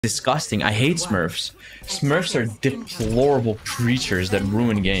disgusting. I hate Smurfs. Smurfs are deplorable creatures that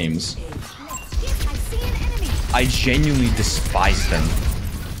ruin games. I genuinely despise them.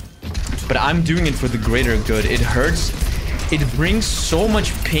 But I'm doing it for the greater good. It hurts. It brings so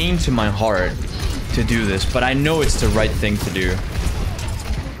much pain to my heart to do this, but I know it's the right thing to do.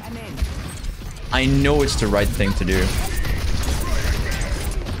 I know it's the right thing to do.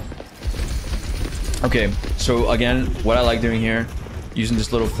 Okay, so again, what I like doing here, using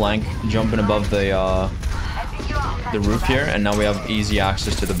this little flank, jumping above the roof here, and now we have easy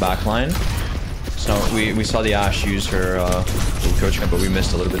access to the back line. So we saw the Ashe use her coach gun, but we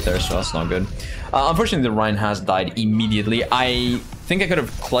missed a little bit there, so that's not good. Unfortunately, the Rhine has died immediately. I think I could have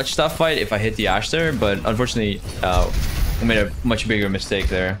clutched that fight if I hit the Ashe there, but unfortunately, we made a much bigger mistake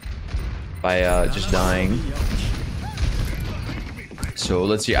there by just dying. So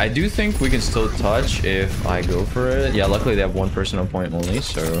let's see. I do think we can still touch if I go for it. Yeah, luckily they have one person on point only,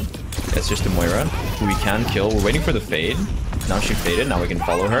 so it's just a Moira who we can kill. We're waiting for the fade. Now she faded. Now we can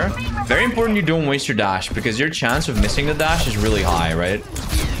follow her. Very important you don't waste your dash, because your chance of missing the dash is really high, right?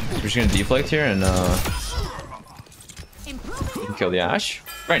 So we're just gonna deflect here and kill the Ashe.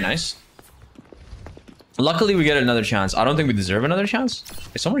 Very nice. Luckily we get another chance. I don't think we deserve another chance.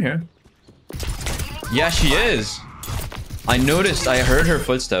 Is someone here? Yeah, she is. I noticed. I heard her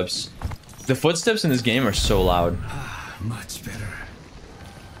footsteps. The footsteps in this game are so loud. Much better.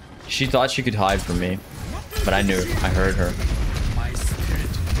 She thought she could hide from me, but I knew. I heard her. My spirit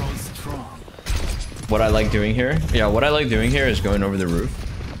grows strong. What I like doing here? Yeah, what I like doing here is going over the roof.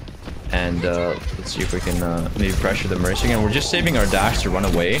 And let's see if we can maybe pressure the Mercy again. We're just saving our dash to run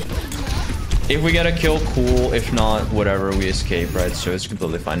away. If we get a kill, cool. If not, whatever, we escape, right? So it's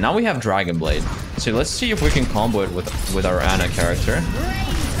completely fine. Now we have Dragon Blade. So let's see if we can combo it with our Ana character.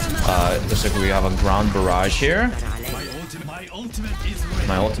 It looks like we have a ground barrage here.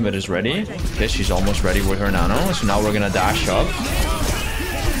 My ultimate is ready. Okay, she's almost ready with her nano. So now we're gonna dash up.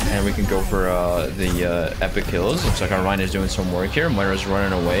 And we can go for the epic kills. Looks like our Rhine is doing some work here. Moira's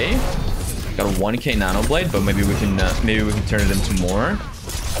running away. Got a 1k nano blade, but maybe we can turn it into more.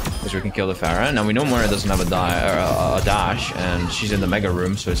 Because we can kill the Pharah. Now we know Moira doesn't have a dash, and she's in the mega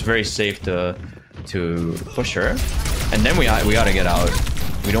room, so it's very safe to push her. And then we gotta get out.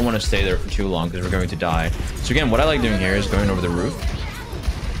 We don't want to stay there for too long because we're going to die. So again, what I like doing here is going over the roof.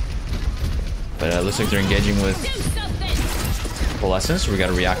 But it looks like they're engaging with Coalescence, so we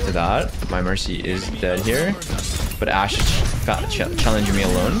gotta react to that. My Mercy is dead here, but Ashe is challenging me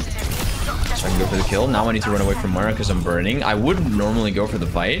alone. So I can go for the kill. Now I need to run away from Moira because I'm burning. I would normally go for the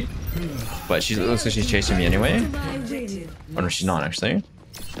fight, but it looks like she's chasing me anyway. Oh no, she's not actually.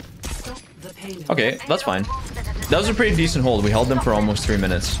 Okay, that's fine. That was a pretty decent hold. We held them for almost 3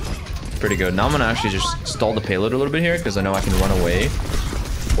 minutes. Pretty good. Now I'm gonna actually just stall the payload a little bit here because I know I can run away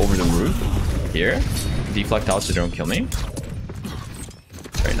over the roof here. Deflect out so they don't kill me.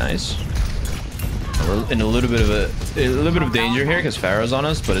 Very nice. We're in a little bit of danger here because Pharah's on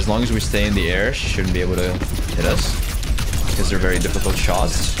us, but as long as we stay in the air, she shouldn't be able to hit us because they're very difficult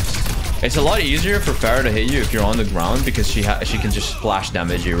shots. It's a lot easier for Pharah to hit you if you're on the ground because she can just splash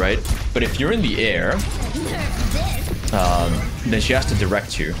damage you, right? But if you're in the air, then she has to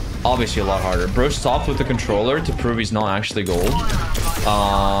direct you. Obviously a lot harder. Bro stopped with the controller to prove he's not actually gold.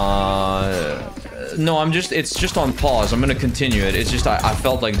 No, it's just on pause. I'm gonna continue it. It's just I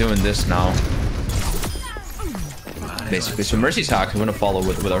felt like doing this now. Basically, so Mercy's hacked. I'm gonna follow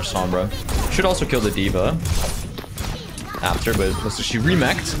with our Sombra. Should also kill the D.Va after, but looks like she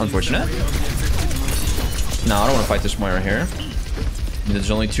remeked. Unfortunate. No, I don't want to fight this Moira here.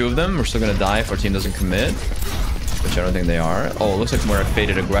 There's only 2 of them. We're still gonna die if our team doesn't commit, which I don't think they are. Oh, it looks like Moira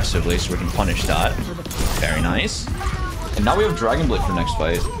faded aggressively, so we can punish that. Very nice. And now we have Dragon Blade for next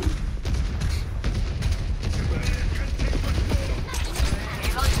fight.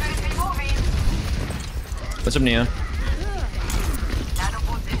 What's up, Nia?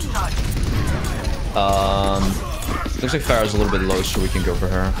 Looks like Pharah's a little bit low, so we can go for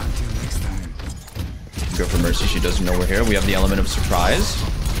her. Go for Mercy. She doesn't know we're here. We have the element of surprise.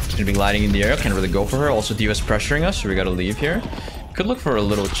 She's gonna be gliding in the air. Can't really go for her. Also, D.Va's pressuring us, so we gotta leave here. Could look for a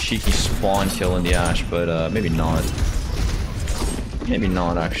little cheeky spawn kill in the Ashe, but maybe not. Maybe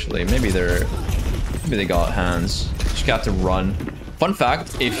not actually. Maybe they got hands. Just got to run. Fun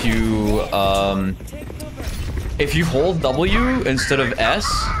fact: if you hold W instead of S,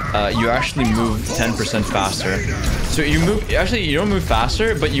 you actually move 10% faster. So you don't move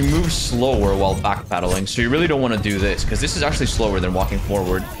faster, but you move slower while backpedaling. So you really don't want to do this, because this is actually slower than walking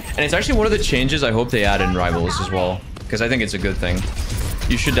forward. And it's actually one of the changes I hope they add in Rivals as well, because I think it's a good thing.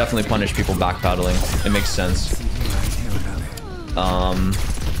 You should definitely punish people backpedaling. It makes sense.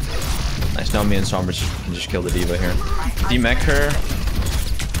 Nice, now me and Sombra can just kill the diva here. Demech her.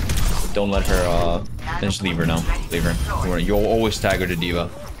 Don't let her, then just leave her now. Leave her. You'll always stagger the diva.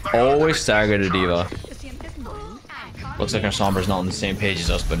 Always stagger the diva. Looks like our Sombra's not on the same page as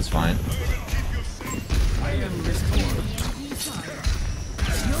us, but it's fine.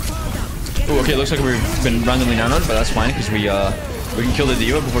 Ooh, okay, looks like we've been randomly nanoed, but that's fine because we can kill the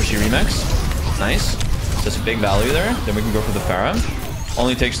diva before she remix. Nice. That's a big value there. Then we can go for the Pharah.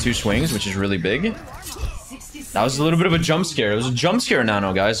 Only takes 2 swings, which is really big. That was a little bit of a jump scare. It was a jump scare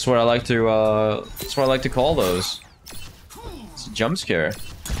nano, guys. That's what I like to call those. It's a jump scare.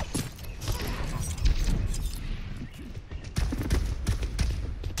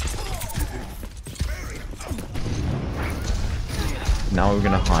 Now we're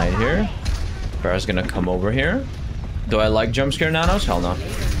gonna hide here. Pharah's gonna come over here. Do I like jump scare nanos? Hell no.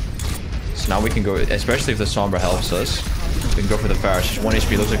 So now we can go, especially if the Sombra helps us. We can go for the Pharah. She's 1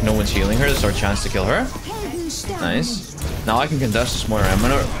 HP. Looks like no one's healing her. This is our chance to kill her. Nice. Now I can contest this more. I'm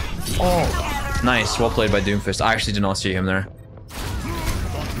gonna... Oh, nice. Well played by Doomfist. I actually did not see him there.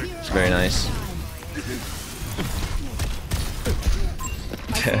 It's very nice.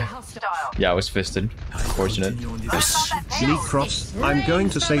 Yeah, I was fisted. Fortunate. Necros, I'm going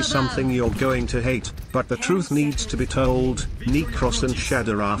to say something you're going to hate, but the truth needs to be told. Necros and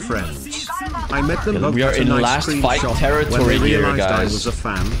Shadow are friends. I met them both. We are in last fight territory here, guys. I was a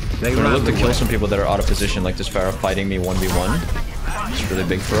fan. We're gonna look to kill some people that are out of position, like this Pharah fighting me 1v1. It's really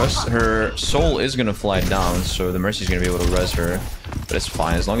big for us. Her soul is gonna fly down, so the Mercy's gonna be able to res her. But it's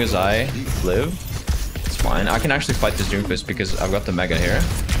fine, as long as I live, it's fine. I can actually fight this Doomfist because I've got the Mega here.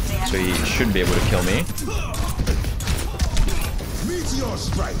 So he should be able to kill me.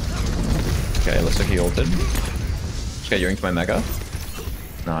 Okay, looks like he ulted. Just got yoinked my Mega.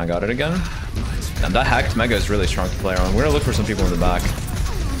 No, I got it again. And that hacked Mega is really strong to play on. We're gonna look for some people in the back.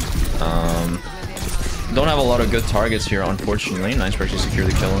 Don't have a lot of good targets here, unfortunately. Nice for actually secure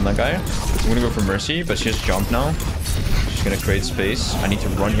the kill on that guy. I'm gonna go for Mercy, but she has jump now. She's gonna create space. I need to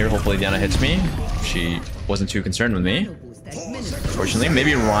run here. Hopefully Diana hits me. She wasn't too concerned with me. Unfortunately,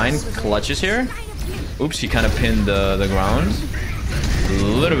 maybe Ryan clutches here. Oops, he kind of pinned the ground. A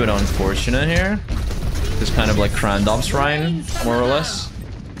little bit unfortunate here. Just kind of like Crandops Ryan, more or less.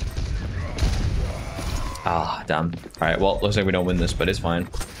 Ah, damn. Alright, well, looks like we don't win this, but it's fine.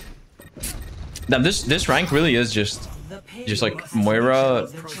 Damn, this rank really is just like Moira,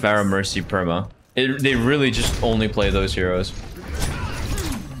 Pharah, Mercy, Perma. They really just only play those heroes.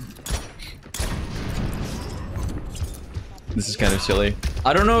 This is kind of silly.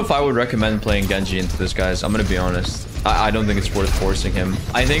 I don't know if I would recommend playing Genji into this, guys. I'm gonna be honest. I don't think it's worth forcing him.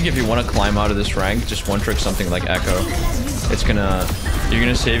 I think if you want to climb out of this rank, just one trick something like Echo. You're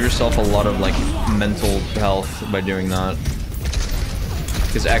gonna save yourself a lot of like mental health by doing that.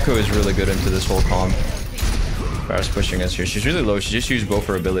 Because Echo is really good into this whole comp. Pharah's pushing us here. She's really low. She just used both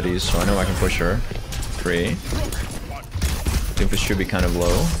her abilities, so I know I can push her. 3. Doomfist should be kind of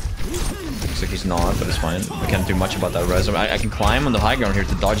low. Looks like he's not, but it's fine. I can't do much about that res. I can climb on the high ground here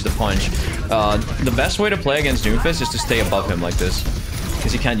to dodge the punch. The best way to play against Doomfist is to stay above him like this.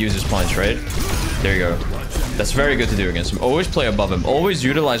 Because he can't use his punch, right? There you go. That's very good to do against him. Always play above him. Always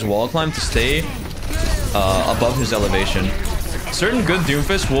utilize wall climb to stay above his elevation. Certain good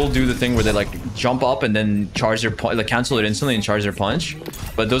Doomfists will do the thing where they like jump up and then charge their punch, like cancel it instantly and charge their punch.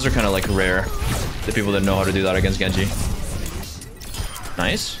 But those are kind of like rare. The people that know how to do that against Genji.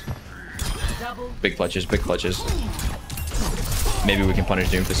 Nice. Big clutches, big clutches. Maybe we can punish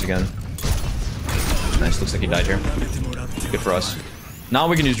Doomfist again. Nice, looks like he died here. Good for us. Now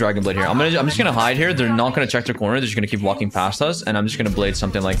we can use Dragon Blade here. I'm just gonna hide here. They're not gonna check their corner. They're just gonna keep walking past us, and I'm just gonna blade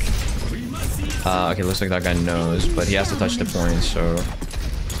something like. Okay, looks like that guy knows, but he has to touch the point. So,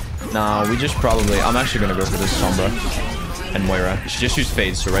 nah, we just probably. I'm actually gonna go for this Sombra and Moira. She just used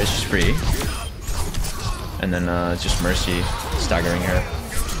Fade, so right, she's free. And then just Mercy staggering her.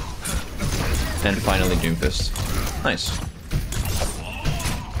 And finally Doomfist. Nice.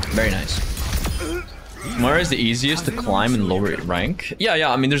 Very nice. Moira is the easiest to climb in lower rank.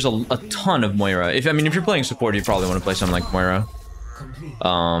 Yeah, I mean, there's a ton of Moira. If you're playing support, you probably want to play something like Moira.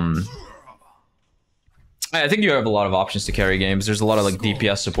 I think you have a lot of options to carry games. There's a lot of like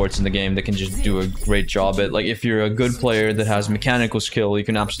DPS supports in the game that can just do a great job at, like, if you're a good player that has mechanical skill, you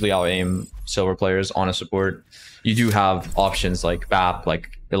can absolutely out-aim silver players on a support. You do have options like BAP,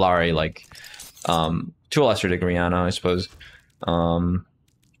 like Illari, like to a lesser degree Ana, I suppose.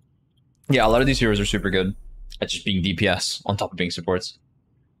 Yeah, a lot of these heroes are super good at just being DPS on top of being supports.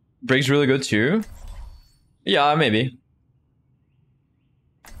 Brig's really good too. Yeah, maybe.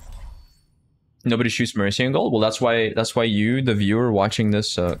 Nobody shoots Mercy in gold. Well, that's why you, the viewer watching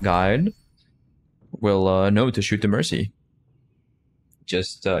this guide, will know to shoot the Mercy.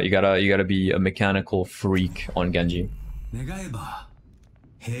 Just you gotta be a mechanical freak on Genji.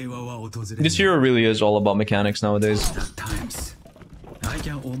 This hero really is all about mechanics nowadays. I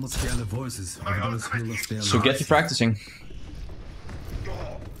can almost hear the voices of those who lost their So get to lives. practicing.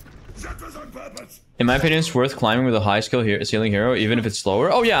 In my opinion, it's worth climbing with a high ceiling hero, even if it's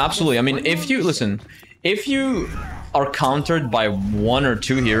slower. Oh yeah, absolutely. I mean, if you are countered by 1 or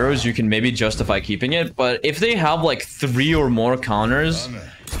 2 heroes, you can maybe justify keeping it. But if they have like 3 or more counters,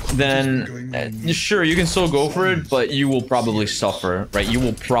 then sure, you can still go for it, but you will probably suffer, right? You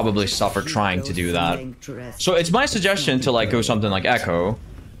will probably suffer trying to do that. So it's my suggestion to like go something like Echo,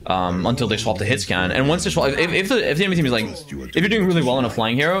 until they swap the hit scan. And once they swap, if the enemy team is like, if you're doing really well on a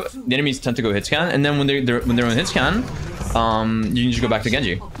flying hero, the enemies tend to go hit scan, and then when they're on hit scan, you can just go back to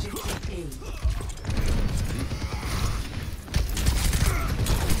Genji.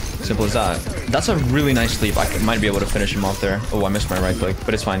 Simple as that. That's a really nice sleep. I might be able to finish him off there. Oh, I missed my right click,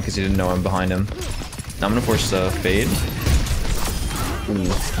 but it's fine because he didn't know I'm behind him. Now I'm gonna force the fade. Ooh,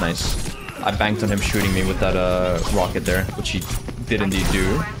 nice. I banked on him shooting me with that rocket there, which he did indeed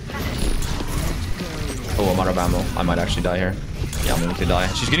do. Oh, I'm out of ammo. I might actually die here. Yeah, I'm going to die.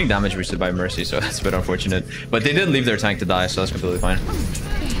 She's getting damage boosted by Mercy, so that's a bit unfortunate. But they did leave their tank to die, so that's completely fine.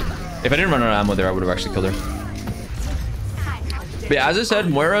 If I didn't run out of ammo there, I would have actually killed her. But yeah, as I said,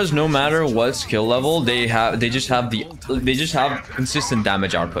 Moiras, no matter what skill level, they just have consistent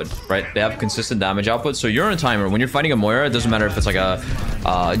damage output, right? They have consistent damage output. So you're on a timer. When you're fighting a Moira, it doesn't matter if it's like a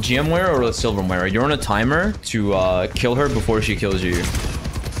GM Moira or a Silver Moira. You're on a timer to kill her before she kills you.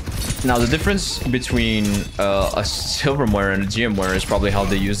 Now, the difference between a Silver Moira and a GM Moira is probably how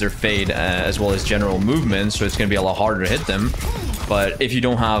they use their fade as well as general movement, so it's going to be a lot harder to hit them. But if you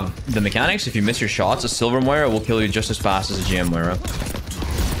don't have the mechanics, if you miss your shots, a Silver Moira will kill you just as fast as a GM Moira.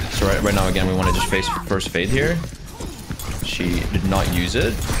 So right now, again, we want to just face first fade here. She did not use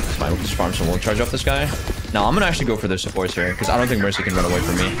it. It's fine, we'll just farm some won't charge off this guy. Now, I'm going to actually go for their supports here, because I don't think Mercy can run away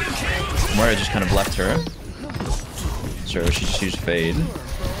from me. Moira just kind of left her. So she just used fade.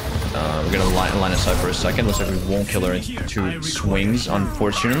 We're gonna line aside for a second. Looks like we won't kill her in 2 swings,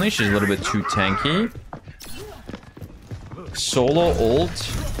 unfortunately. She's a little bit too tanky. Solo ult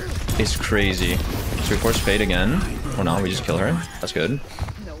is crazy. So we force fade again. Oh no, we just kill her. That's good.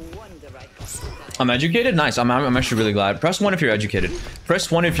 I'm educated? Nice. I'm actually really glad. Press 1 if you're educated. Press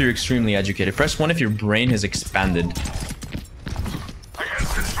 1 if you're extremely educated. Press 1 if your brain has expanded.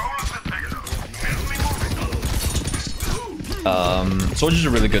 Soldier's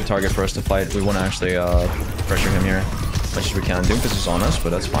a really good target for us to fight. We want to actually pressure him here as much as we can do because he's on us, but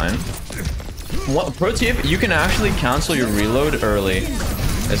that's fine. Pro tip, you can actually cancel your reload early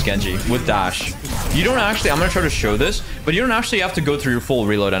as Genji with dash. You don't actually, I'm going to try to show this, but you don't actually have to go through your full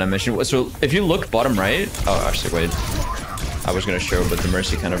reload animation. So if you look bottom right, oh, actually, wait. I was going to show, but the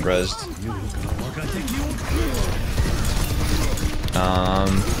Mercy kind of rezzed.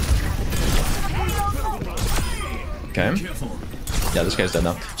 Okay. Yeah, this guy's dead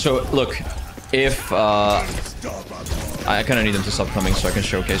now. So, look, if, I kind of need them to stop coming so I can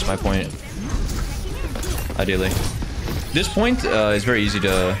showcase my point. Ideally. This point is very easy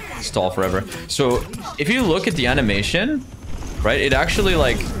to stall forever. So, if you look at the animation, right, it actually,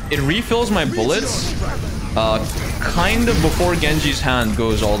 like, it refills my bullets kind of before Genji's hand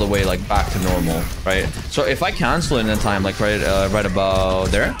goes all the way, like, back to normal, right? So, if I cancel it in a time, like, right about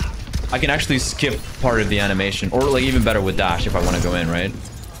there, I can actually skip part of the animation, or like even better with dash if I want to go in, right?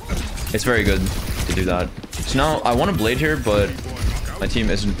 It's very good to do that. So now I want to blade here, but my team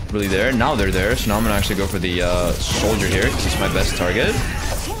isn't really there. Now they're there, so now I'm gonna actually go for the soldier here because he's my best target.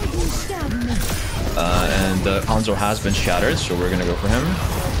 And the Hanzo has been shattered, so we're gonna go for him.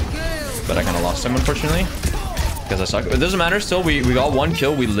 But I kind of lost him, unfortunately, because I suck. It doesn't matter. Still, we got 1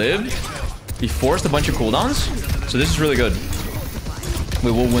 kill. We lived. We forced a bunch of cooldowns, so this is really good.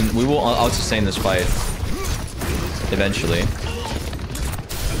 We will win. We will out-sustain this fight eventually,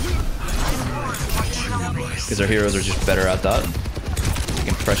 because our heroes are just better at that. We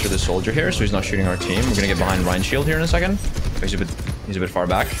can pressure the soldier here, so he's not shooting our team. We're gonna get behind Ryan's shield here in a second. He's a bit far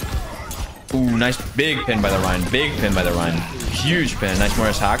back. Ooh, nice big pin by the Ryan. Big pin by the Ryan. Huge pin. Nice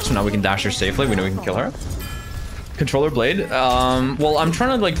Moira's hacked, so now we can dash her safely. We know we can kill her. Controller blade. Well, I'm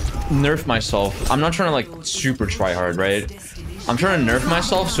trying to like nerf myself. I'm not trying to like super try hard, right? I'm trying to nerf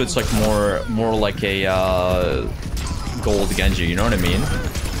myself so it's like more like a gold Genji, you know what I mean?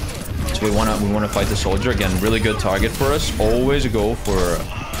 So we wanna fight the soldier again. Really good target for us. Always go for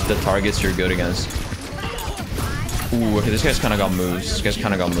the targets you're good against. Ooh, okay, this guy's kind of got moves. This guy's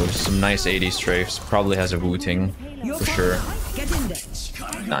kind of got moves. Some nice 80 strafes. Probably has a Wu-Ting for sure.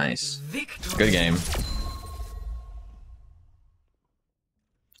 Nice. Good game.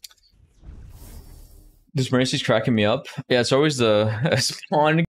 This Mercy's cracking me up. Yeah, it's always the spawn